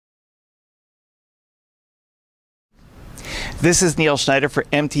This is Neil Schneider for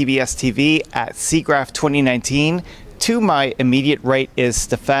MTBS-TV at SIGGRAPH 2019. To my immediate right is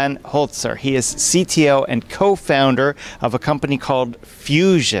Stefan Holzer. He is CTO and co-founder of a company called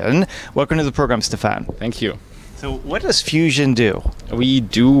Fyusion. Welcome to the program, Stefan. Thank you. So what does Fyusion do? We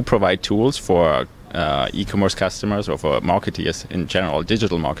do provide tools for e-commerce customers or for marketers in general,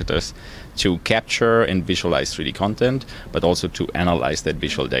 digital marketers, to capture and visualize 3D content, but also to analyze that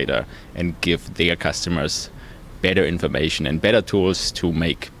visual data and give their customers better information and better tools to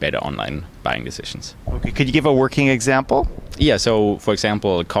make better online buying decisions. Okay, could you give a working example? Yeah, so for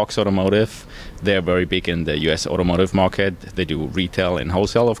example, Cox Automotive, they're very big in the US automotive market. They do retail and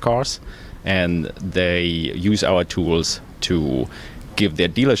wholesale of cars, and they use our tools to give their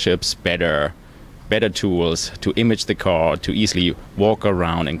dealerships better tools to image the car, to easily walk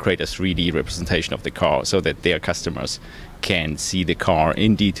around and create a 3D representation of the car so that their customers can see the car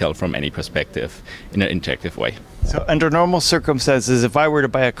in detail from any perspective in an interactive way. So under normal circumstances, if I were to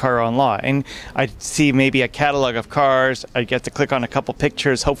buy a car online, I'd see maybe a catalog of cars, I'd get to click on a couple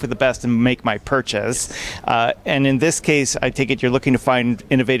pictures, hope for the best, and make my purchase. And in this case, I take it you're looking to find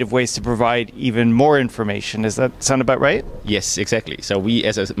innovative ways to provide even more information. Does that sound about right? Yes, exactly. So we,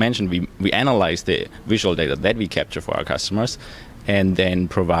 as I mentioned, we analyze the visual data that we capture for our customers and then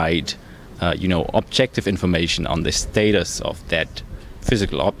provide objective information on the status of that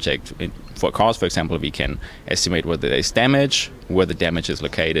physical object. For cars, for example, we can estimate whether there's damage, where the damage is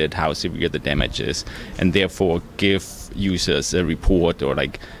located, how severe the damage is, and therefore give users a report or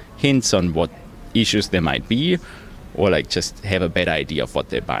like hints on what issues there might be, or like just have a better idea of what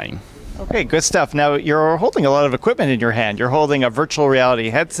they're buying. Okay, good stuff. Now, you're holding a lot of equipment in your hand. You're holding a virtual reality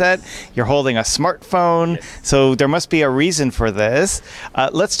headset. You're holding a smartphone. Yes. So there must be a reason for this.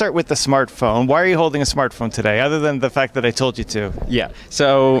 Let's start with the smartphone. Why are you holding a smartphone today, other than the fact that I told you to? Yeah,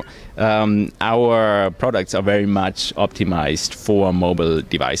 so our products are very much optimized for mobile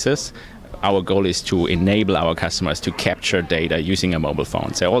devices. Our goal is to enable our customers to capture data using a mobile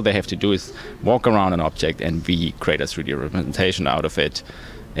phone. So all they have to do is walk around an object and we create a 3D representation out of it.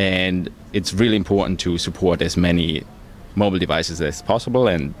 And it's really important to support as many mobile devices as possible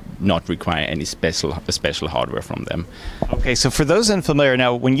and not require any special hardware from them. Okay, so for those unfamiliar,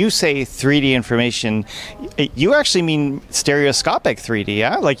 now when you say 3D information, you actually mean stereoscopic 3D,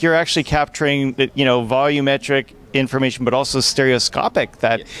 yeah? Like you're actually capturing, volumetric information, but also stereoscopic,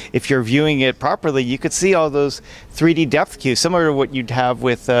 that yes. If you're viewing it properly, you could see all those 3D depth cues, similar to what you'd have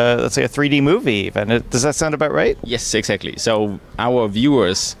with, let's say, a 3D movie even. Does that sound about right? Yes, exactly. So our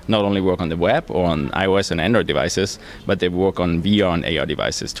viewers not only work on the web or on iOS and Android devices, but they work on VR and AR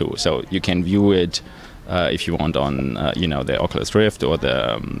devices too. So you can view it if you want on the Oculus Rift or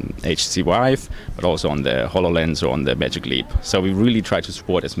the HTC Vive, but also on the HoloLens or on the Magic Leap. So we really try to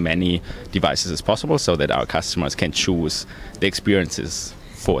support as many devices as possible so that our customers can choose the experiences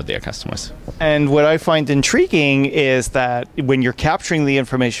for their customers. And what I find intriguing is that when you're capturing the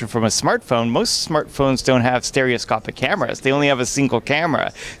information from a smartphone, most smartphones don't have stereoscopic cameras. They only have a single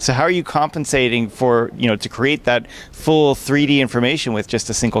camera. So how are you compensating for, to create that full 3D information with just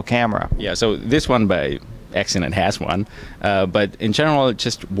a single camera? Yeah, so this one by accident has one, but in general,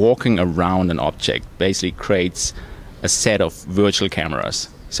 just walking around an object basically creates a set of virtual cameras.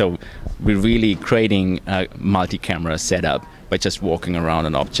 So we're really creating a multi-camera setup by just walking around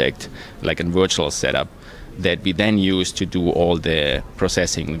an object, like a virtual setup, that we then use to do all the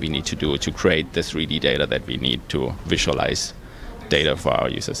processing we need to do to create the 3D data that we need to visualize data for our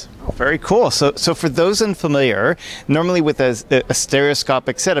users. Very cool. So for those unfamiliar, normally with a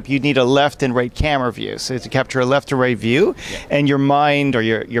stereoscopic setup, you need a left and right camera view. So to capture a left and right view, yeah. And your mind or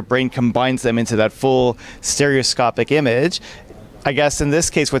your brain combines them into that full stereoscopic image. I guess in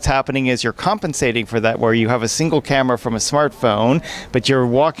this case, what's happening is you're compensating for that, where you have a single camera from a smartphone, but you're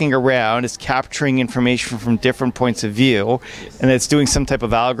walking around, it's capturing information from different points of view, yes. And it's doing some type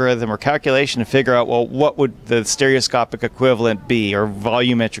of algorithm or calculation to figure out, well, what would the stereoscopic equivalent be or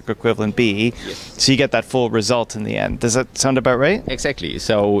volumetric equivalent be? Yes. So you get that full result in the end. Does that sound about right? Exactly.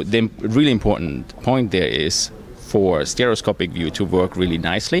 So the really important point there is, for stereoscopic view to work really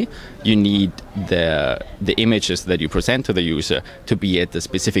nicely, you need the images that you present to the user to be at a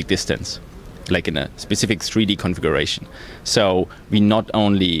specific distance, like in a specific 3D configuration. So we not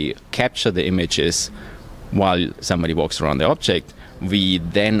only capture the images while somebody walks around the object, we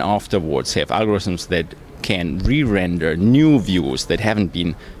then afterwards have algorithms that can re-render new views that haven't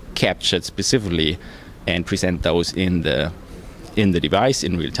been captured specifically and present those in the device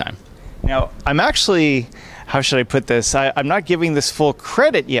in real time. Now, I'm actually, how should I put this? I'm not giving this full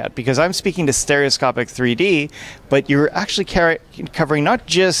credit yet because I'm speaking to stereoscopic 3D, but you're actually covering not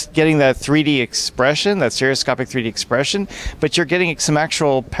just getting that 3D expression, that stereoscopic 3D expression, but you're getting some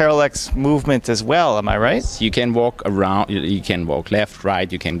actual parallax movement as well. Am I right? So you can walk around, you can walk left, right,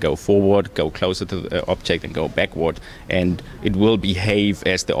 you can go forward, go closer to the object and go backward, and it will behave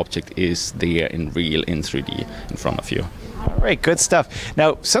as the object is there in real, in 3D in front of you. All right, good stuff.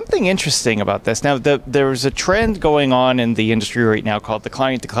 Now, something interesting about this. Now, there's a trend going on in the industry right now called the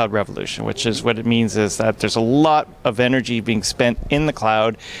client-to-cloud revolution, which is what it means is that there's a lot of energy being spent in the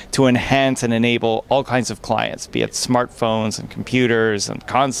cloud to enhance and enable all kinds of clients, be it smartphones and computers and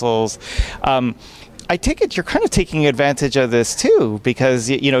consoles. I take it you're kind of taking advantage of this too, because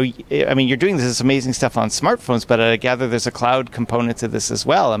I mean, you're doing this amazing stuff on smartphones, but I gather there's a cloud component to this as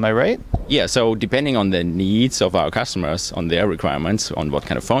well. Am I right? Yeah. So depending on the needs of our customers, on their requirements, on what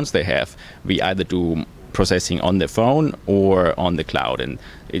kind of phones they have, we either do processing on the phone or on the cloud, and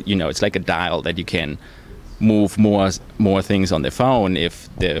it's like a dial that you can move more things on the phone if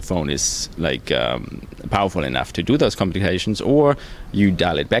the phone is like powerful enough to do those computations, or you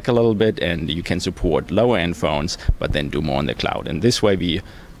dial it back a little bit and you can support lower end phones but then do more on the cloud. And this way we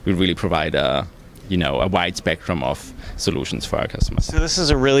really provide a wide spectrum of solutions for our customers. So this is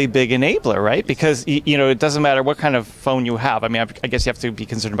a really big enabler, right? Because it doesn't matter what kind of phone you have. I mean, I guess you have to be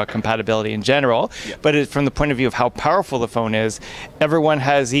concerned about compatibility in general, but from the point of view of how powerful the phone is, everyone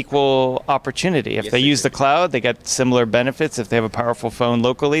has equal opportunity. If they use the cloud, they get similar benefits. If they have a powerful phone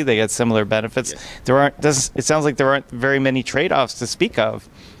locally, they get similar benefits. Yes. It sounds like there aren't very many trade-offs to speak of.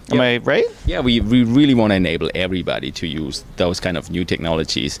 Am I right? Yeah, we really want to enable everybody to use those kind of new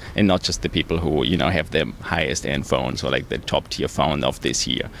technologies, and not just the people who have the highest end phones or like the top tier phone of this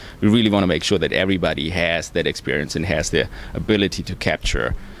year. We really want to make sure that everybody has that experience and has the ability to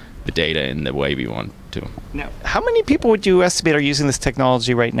capture the data in the way we want to. Now, how many people would you estimate are using this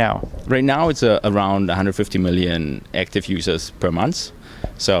technology right now? Right now, it's around 150 million active users per month.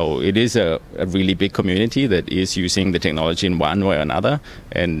 So it is a really big community that is using the technology in one way or another,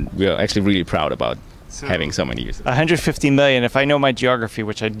 and we are actually really proud about having so many users. 150 million, if I know my geography,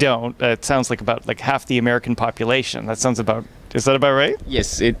 which I don't, it sounds like about half the American population. Is that about right?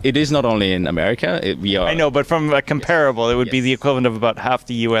 Yes, it is not only in America. I know, but from a comparable, it would be the equivalent of about half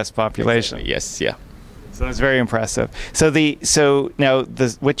the US population. Exactly. Yes, yeah. So that's very impressive. So now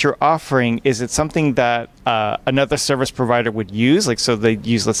what you're offering, is it something that another service provider would use? Like, so they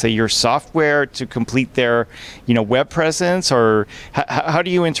use, let's say, your software to complete their, web presence, or how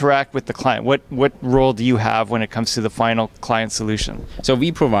do you interact with the client? What role do you have when it comes to the final client solution? So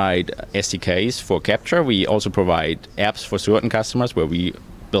we provide SDKs for capture. We also provide apps for certain customers where we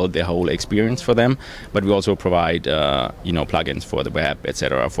build the whole experience for them. But we also provide, plugins for the web,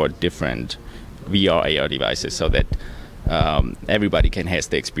 etc., for different VR, AR devices, so that everybody can have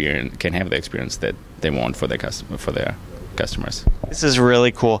the experience that they want for their customers. This is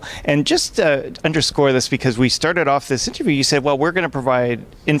really cool. And just to underscore this, because we started off this interview, you said, well, we're going to provide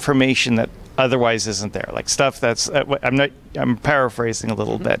information that otherwise isn't there, like stuff that's I'm paraphrasing a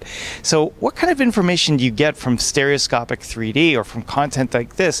little bit. So what kind of information do you get from stereoscopic 3D or from content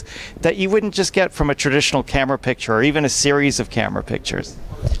like this that you wouldn't just get from a traditional camera picture or even a series of camera pictures?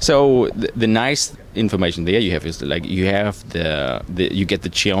 So the nice information there you have is like you get the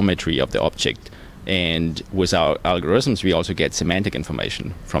geometry of the object, and with our algorithms we also get semantic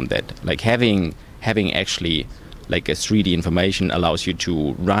information from that. Like having actually like a 3D information allows you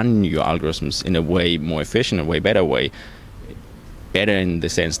to run your algorithms in a way more efficient, a way better way. Better in the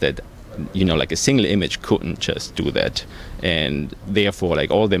sense that like a single image couldn't just do that, and therefore like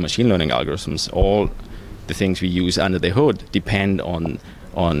all the machine learning algorithms, all the things we use under the hood depend on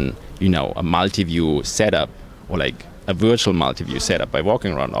a multi-view setup, or like a virtual multi-view setup by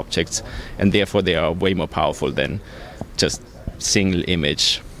walking around objects, and therefore they are way more powerful than just single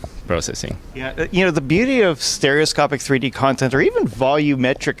image processing. Yeah, the beauty of stereoscopic 3D content, or even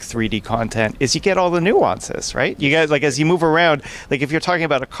volumetric 3D content, is you get all the nuances, right? You guys, like, as you move around, like if you're talking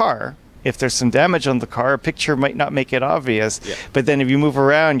about a car, if there's some damage on the car, a picture might not make it obvious. Yeah. But then if you move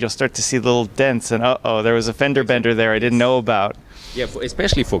around, you'll start to see little dents, and there was a fender bender there I didn't know about. Yeah,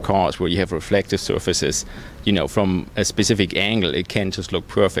 especially for cars where you have reflective surfaces, from a specific angle, it can just look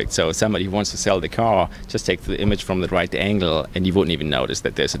perfect. So somebody who wants to sell the car, just take the image from the right angle and you wouldn't even notice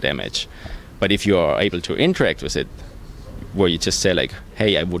that there's a damage. But if you are able to interact with it, where you just say like,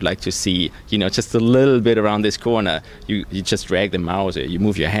 hey, I would like to see, just a little bit around this corner, you just drag the mouse, or you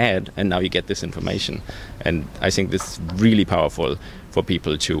move your head, and now you get this information. And I think this is really powerful for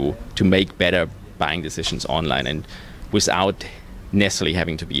people to make better buying decisions online, and without necessarily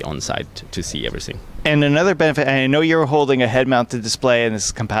having to be on site to see everything. And another benefit, and I know you're holding a head-mounted display, and this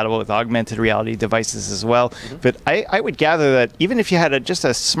is compatible with augmented reality devices as well, but I would gather that even if you had just a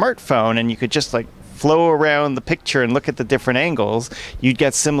smartphone and you could just like flow around the picture and look at the different angles, you'd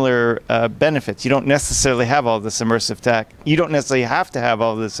get similar benefits. You don't necessarily have all this immersive tech. You don't necessarily have to have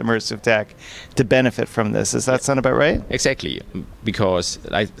all this immersive tech to benefit from this. Does that sound about right? Exactly, because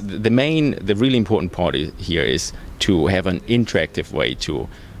the really important part here is to have an interactive way to,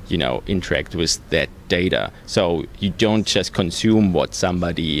 interact with that data. So you don't just consume what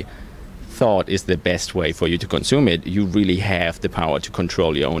somebody thought is the best way for you to consume it. You really have the power to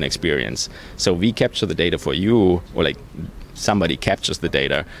control your own experience. So we capture the data for you, or like somebody captures the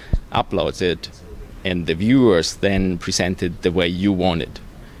data, uploads it, and the viewers then present it the way you want it.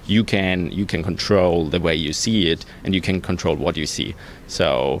 You can control the way you see it, and you can control what you see.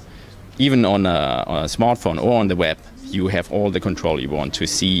 So even on a smartphone or on the web, you have all the control you want to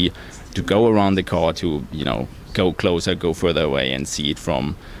see, to go around the car, to go closer, go further away, and see it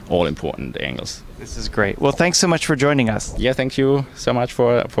from all important angles. This is great. Well, thanks so much for joining us. Yeah, thank you so much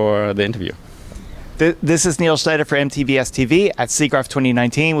for the interview. This is Neil Schneider for MTBS-TV at SIGGRAPH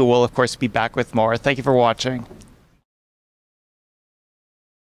 2019. We will, of course, be back with more. Thank you for watching.